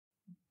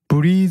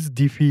Please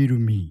defile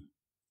me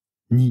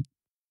 2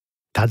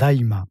ただ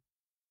いま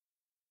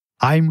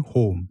I'm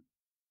home。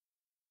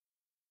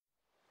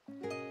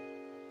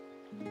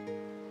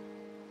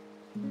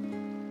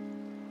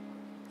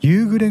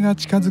 夕暮れが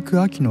近づ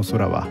く秋の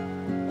空は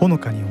ほの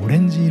かにオレ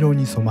ンジ色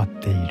に染まっ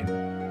ている。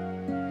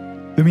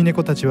海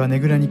猫たちはね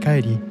ぐらに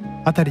帰り、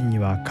辺りに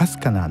はかす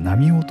かな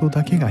波音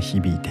だけが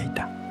響いてい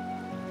た。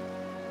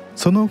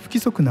その不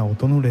規則な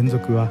音の連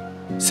続は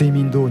睡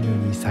眠導入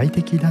に最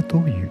適だと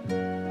いう。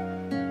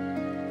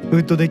ウ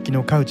ッドデッキ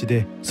のカウチ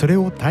でそれ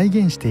を体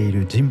現してい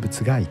る人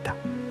物がいた。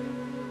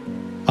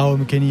仰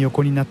向けに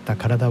横になった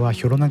体は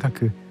ひょろ長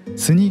く、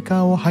スニー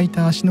カーを履い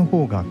た足の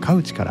方がカ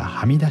ウチから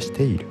はみ出し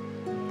ている。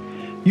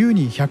優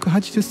に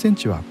180セン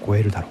チは超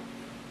えるだろう。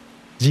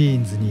ジ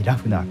ーンズにラ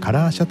フなカ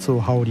ラーシャツを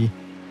羽織り、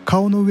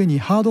顔の上に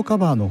ハードカ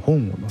バーの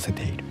本を載せ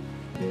ている。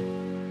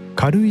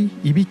軽い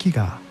いびき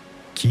が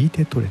聞い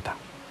て取れた。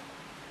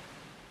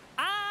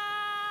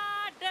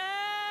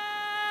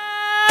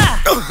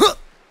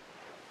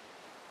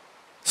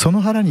その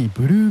腹に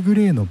ブルーグ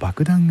レーの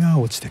爆弾が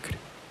落ちてくる。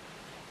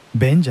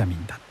ベンジャミ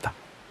ンだった。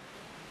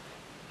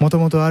もと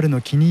もとアル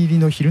の気に入り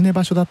の昼寝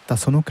場所だった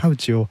そのカウ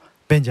チを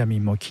ベンジャミ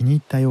ンも気に入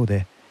ったよう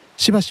で、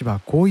しばしば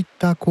こういっ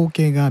た光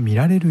景が見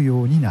られる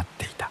ようになっ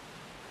ていた。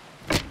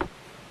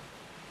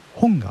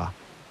本が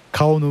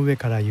顔の上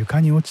から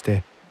床に落ち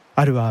て、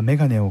アルは眼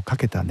鏡をか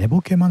けた寝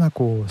ぼけ眼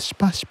をシ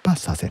パシパ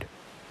させる。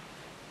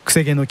く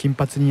せ毛の金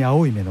髪に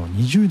青い目の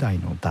20代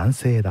の男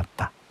性だっ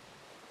た。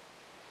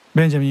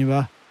ベンジャミン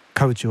は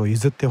カウチを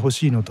譲ってほ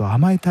しいのと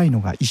甘えたいの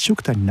が一緒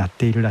くたになっ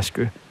ているらし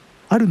く、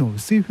アルの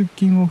薄い腹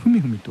筋をふみ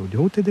ふみと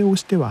両手で押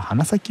しては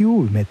鼻先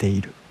を埋めてい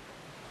る。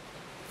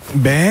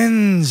ベ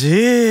ン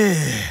ジ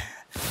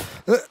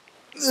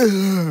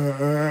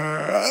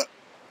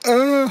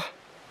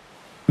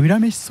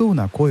恨めしそう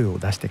な声を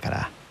出してか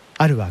ら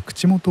アルは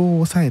口元を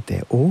押さえ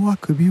て大あ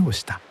くびを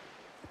した。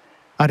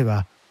アル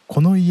は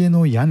この家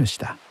の家主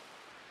だ。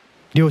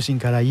両親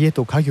から家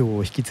と家業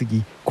を引き継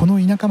ぎ、こ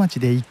の田舎町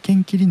で一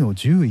軒きりの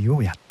獣医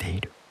をやってい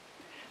る。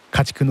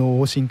家畜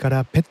の往診か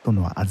らペット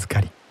の預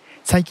かり、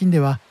最近で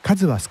は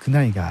数は少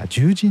ないが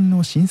獣人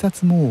の診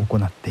察も行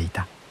ってい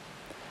た。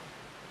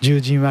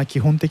獣人は基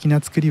本的な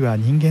作りは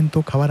人間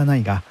と変わらな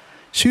いが、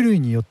種類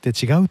によって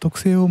違う特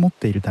性を持っ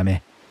ているた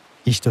め、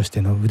医師とし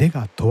ての腕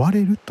が問わ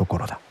れるとこ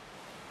ろだ。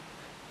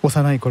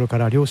幼い頃か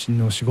ら両親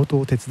の仕事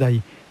を手伝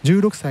い、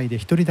16歳で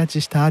独り立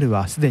ちしたアル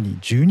はすでに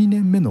12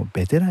年目の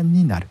ベテラン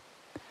になる。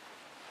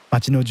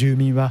町の住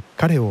民は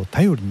彼を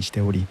頼りにして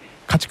おり、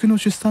家畜の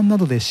出産な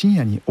どで深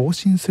夜に往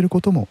診する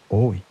ことも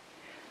多い。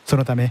そ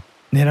のため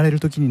寝られる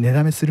時に寝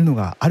だめするの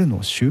がアル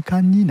の習慣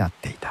になっ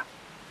ていた。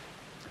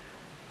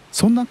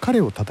そんな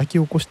彼を叩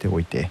き起こしてお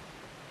いて、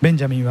ベン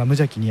ジャミンは無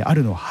邪気にア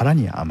ルの腹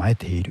に甘え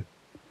ている。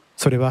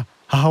それは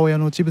母親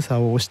の乳房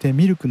を押して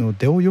ミルクの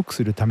出を良く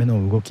するため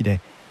の動き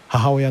で、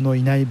母親の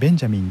いないベン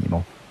ジャミンに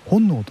も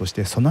本能とし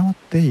て備わっ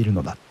ている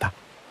のだった。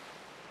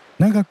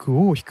長く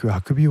尾を引くあ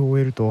くびを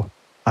終えると、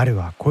アル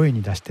は声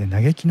に出して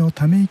嘆きの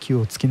ため息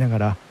をつきなが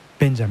ら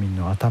ベンジャミン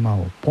の頭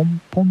をポ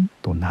ンポン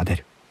と撫で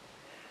る。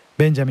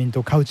ベンジャミン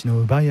とカウチの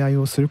奪い合い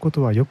をするこ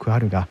とはよくあ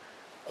るが、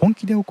本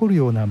気で怒る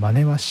ような真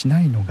似はし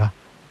ないのが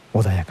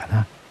穏やか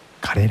な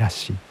彼ら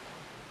しい。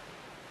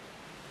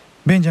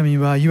ベンジャミ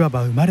ンはいわ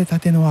ば生まれた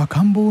ての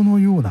赤ん坊の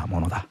ようなも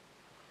のだ。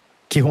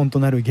基本と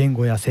なる言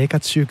語や生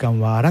活習慣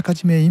はあらか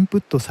じめインプッ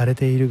トされ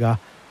ているが、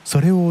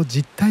それを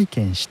実体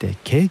験して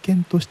経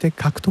験として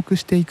獲得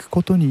していく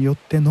ことによっ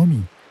ての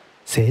み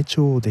成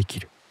長でき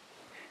る。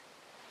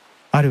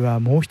アルは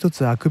もう一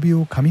つあくび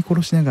を噛み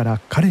殺しながら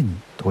彼に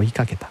問い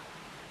かけた。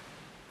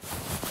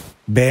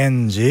ベ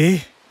ンジ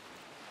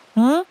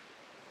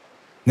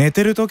寝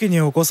てる時に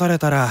起こされ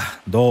たら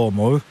どう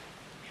思う？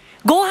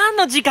ご飯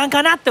の時間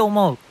かなって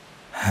思う。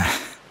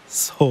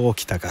そう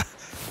きたか。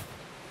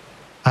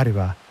アル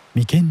は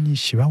眉間に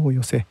シワを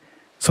寄せ、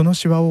その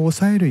シワを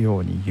押さえるよ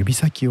うに指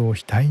先を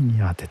額に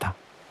当てた。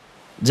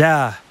じ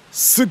ゃあ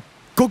すっ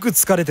ごく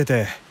疲れて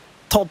て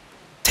とっ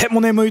て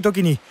も眠い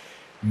時に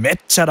めっ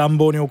ちゃ乱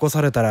暴に起こ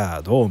された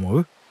らどう思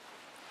う？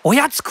お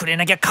やつくれ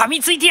なきゃ噛み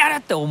ついてやる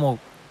って思う。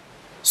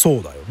そ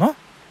うだよな。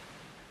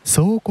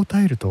そう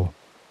答えると、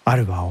ア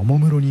ルはおも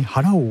むろに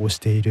腹を押し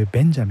ている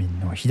ベンジャミン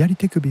の左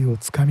手首を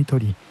つかみ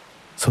取り、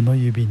その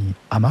指に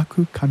甘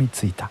く噛み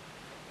ついた。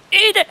で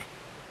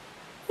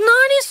何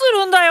す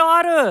るんだよ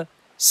アル。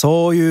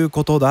そういう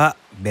ことだ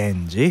ベ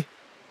ンジ。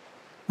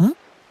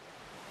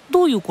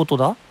どういうこと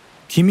だ？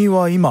君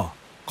は今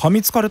噛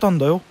みつかれたん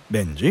だよ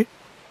ベンジ。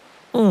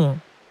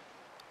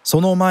そ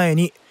の前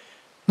に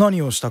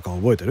何をしたか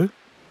覚えてる？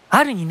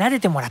アルに撫で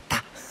てもらっ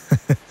た。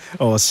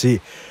惜し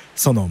い。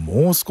その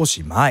もう少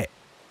し前。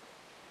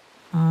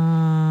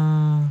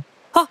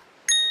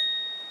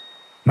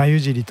眉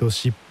尻と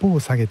尻尾を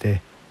下げ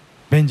て、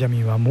ベンジャミ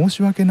ンは申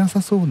し訳な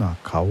さそうな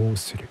顔を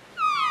する。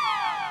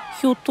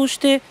ひょっとし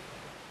て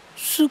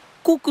すっ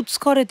ごく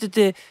疲れて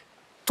て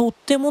とっ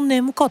ても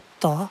眠かっ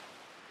た？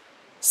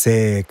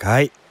正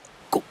解。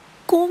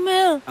ご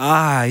めん。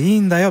いい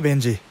んだよベン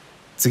ジ。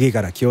次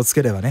から気をつ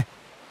ければね。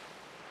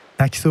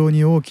泣きそう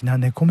に大きな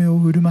猫目を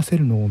潤ませ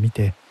るのを見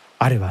て、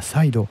アルは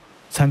再度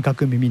三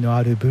角耳の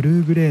あるブ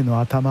ルーグレーの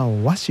頭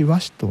をわしわ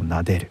しと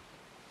撫でる。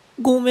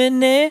ごめん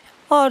ね、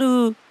ア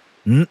ル。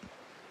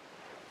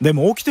で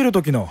も起きてる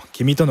時の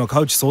君との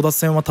カウチ争奪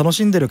戦は楽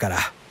しんでるから、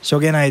しょ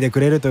げないでく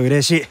れると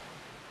嬉しい。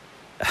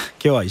今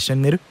日は一緒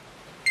に寝る？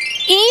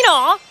いい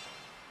の？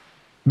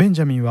ベン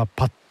ジャミンは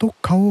パッと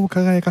顔を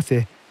輝か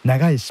せ、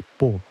長い尻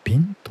尾をピ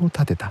ンと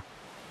立てた。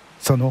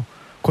その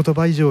言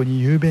葉以上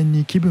に雄弁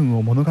に気分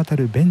を物語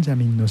るベンジャ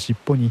ミンの尻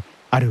尾に、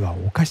アルは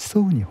おかしそ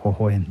うに微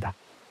笑んだ。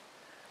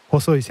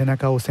細い背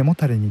中を背も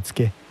たれにつ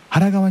け、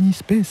腹側に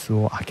スペース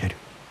を空ける。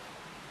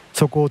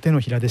そこを手の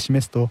ひらで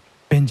示すと、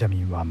ベンジャミ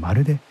ンはま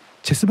るで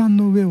チェス盤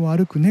の上を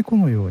歩く猫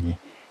のように、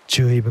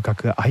注意深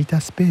く空いた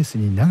スペース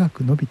に長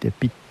く伸びて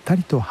ぴった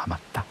りとはまっ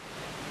た。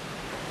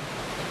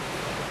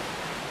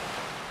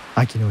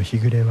秋の日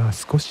暮れは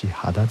少し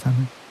肌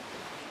寒い。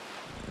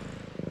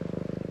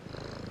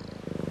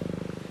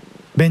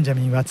ベンジャ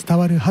ミンは伝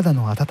わる肌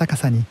の温か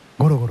さに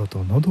ゴロゴロ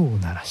と喉を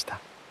鳴らした。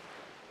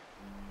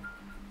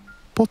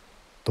ポッ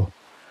と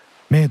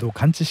明度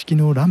感知式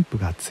のランプ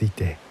がつい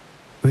て、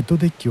ウッド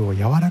デッキを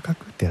柔らか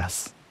く照ら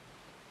す。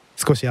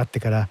少しあって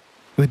から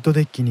ウッド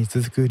デッキに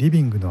続くリ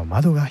ビングの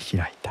窓が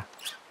開いた。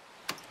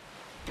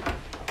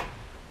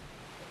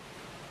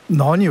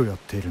何をやっ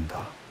ているんだ？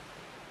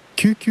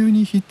救急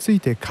にひっつい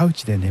てカウ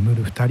チで眠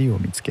る2人を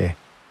見つけ、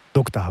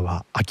ドクター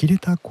は呆れ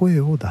た声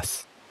を出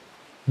す。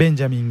ベン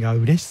ジャミンが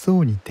嬉しそ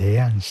うに提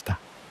案した。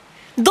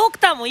ドク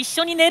ターも一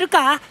緒に寝る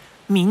か？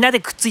みんなで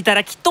くっついた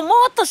らきっとも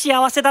っと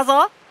幸せだ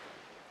ぞ。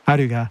ア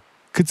ルが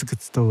クツク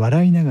ツと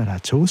笑いながら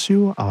調子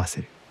を合わ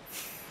せる。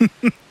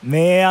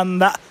明暗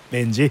だ、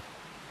ベンジ。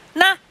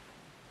な。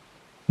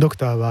ドク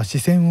ターは視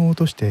線を落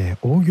として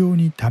大仰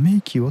にため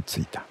息をつ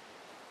いた。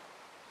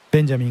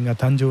ベンジャミンが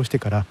誕生して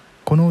から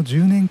この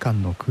10年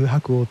間の空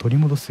白を取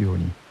り戻すよう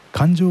に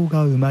感情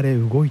が生まれ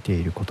動いて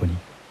いることに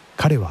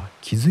彼は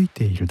気づい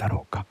ているだ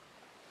ろうか。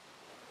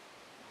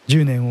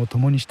10年を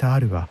共にしたア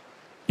ルは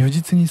如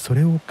実にそ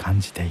れを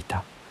感じてい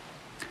た。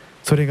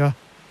それが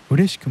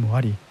嬉しくも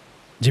あり、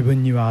自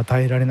分には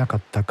与えられなか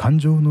った感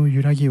情の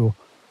揺らぎを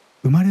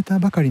生まれた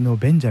ばかりの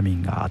ベンジャミ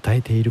ンが与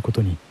えているこ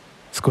とに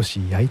少し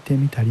焼いて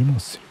みたりも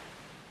する。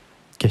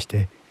決し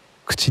て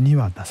口に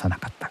は出さな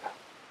かったが。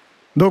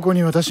どこ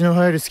に私の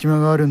入る隙間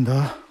があるん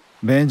だ。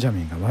ベンジャ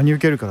ミンが真に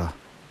受けるから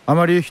あ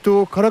まり人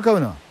をからかう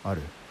な。あ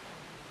る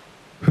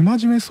不真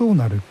面目そう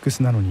なルック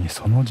スなのに、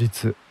その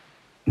実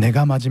根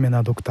が真面目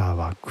なドクター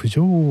は苦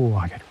情を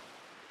上げる。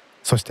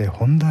そして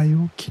本題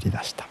を切り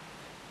出した。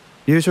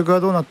夕食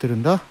はどうなってる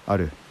んだ。あ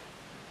る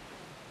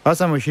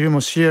朝も昼も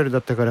シリアルだ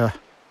ったから、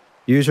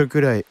夕食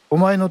くらいお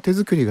前の手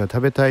作りが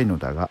食べたいの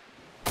だが。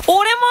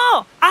俺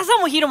も朝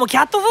も昼もキ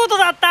ャットフード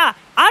だった。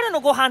アルの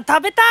ご飯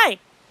食べたい。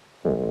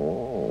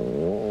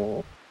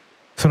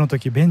その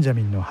時ベンジャ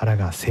ミンの腹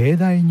が盛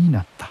大に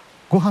なった。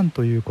ご飯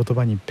という言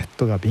葉にペッ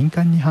トが敏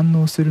感に反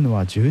応するの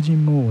は獣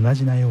人も同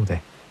じなよう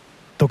で、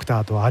ドク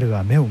ターとアル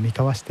は目を見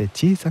交わして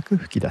小さく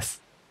吹き出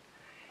す。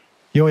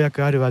ようや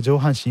くアルは上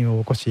半身を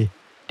起こし、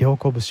両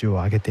拳を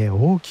上げて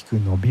大きく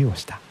伸びを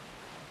した。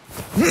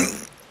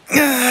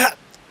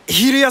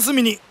昼休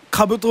みに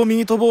カブと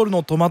ミートボール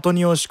のトマト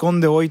煮を仕込ん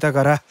でおいた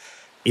から、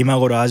今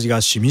頃味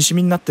がしみし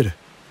みになってる。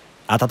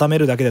温め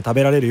るだけで食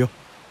べられるよ。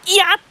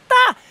やっ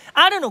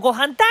た！アルのご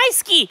飯大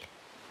好き。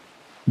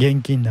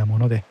現金なも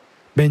ので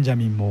ベンジャ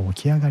ミンも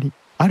起き上がり、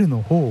アル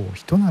の方を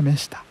一なめ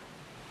した。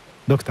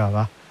ドクター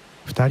は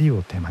2人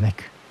を手招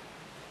く。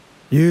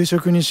夕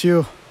食にし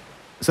よ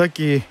う。さっ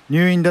き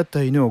入院だっ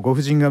た犬をご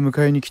婦人が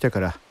迎えに来たか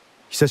ら、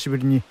久しぶ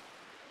りに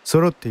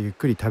揃ってゆっ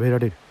くり食べら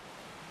れる。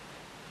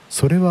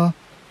それは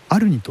ア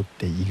ルにとっ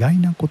て意外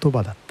な言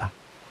葉だった。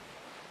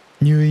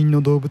入院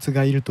の動物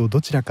がいると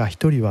どちらか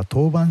一人は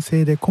当番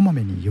制でこま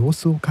めに様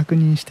子を確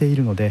認してい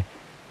るので、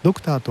ド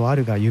クターとア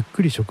ルがゆっ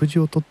くり食事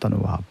をとった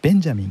のはベ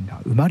ンジャミン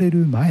が生まれ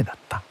る前だっ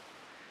た。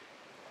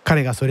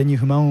彼がそれに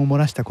不満を漏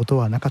らしたこと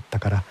はなかった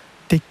から、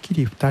てっき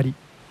り2人、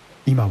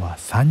今は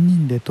3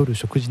人でとる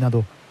食事な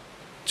ど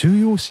重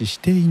要視し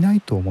ていない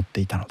と思っ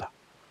ていたのだ。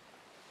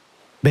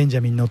ベンジ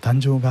ャミンの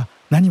誕生が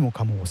何も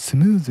かもをス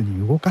ムーズ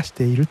に動かし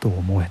ていると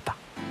思えた。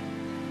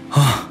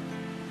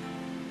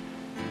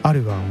ア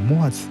ルは思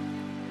わず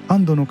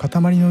安堵の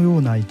塊のよ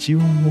うな一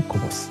音をこ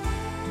ぼす。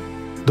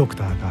ドク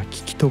ターが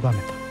聞きとがめ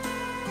た。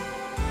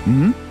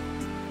ん？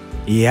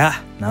いや、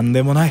なん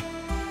でもない。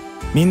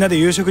みんなで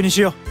夕食に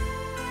しよう。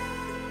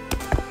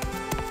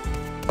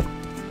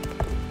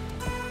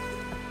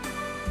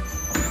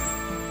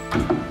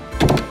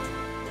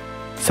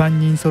3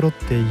人揃っ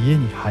て家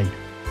に入る。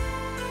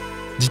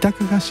自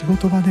宅が仕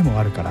事場でも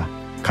あるから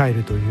帰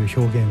るという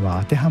表現は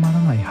当てはまら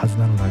ないはず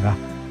なのだが、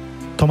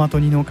トマト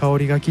煮の香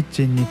りがキッ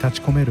チンに立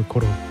ち込める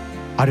頃、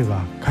アル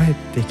は帰っ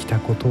てきた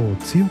ことを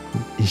強く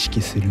意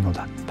識するの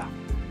だった。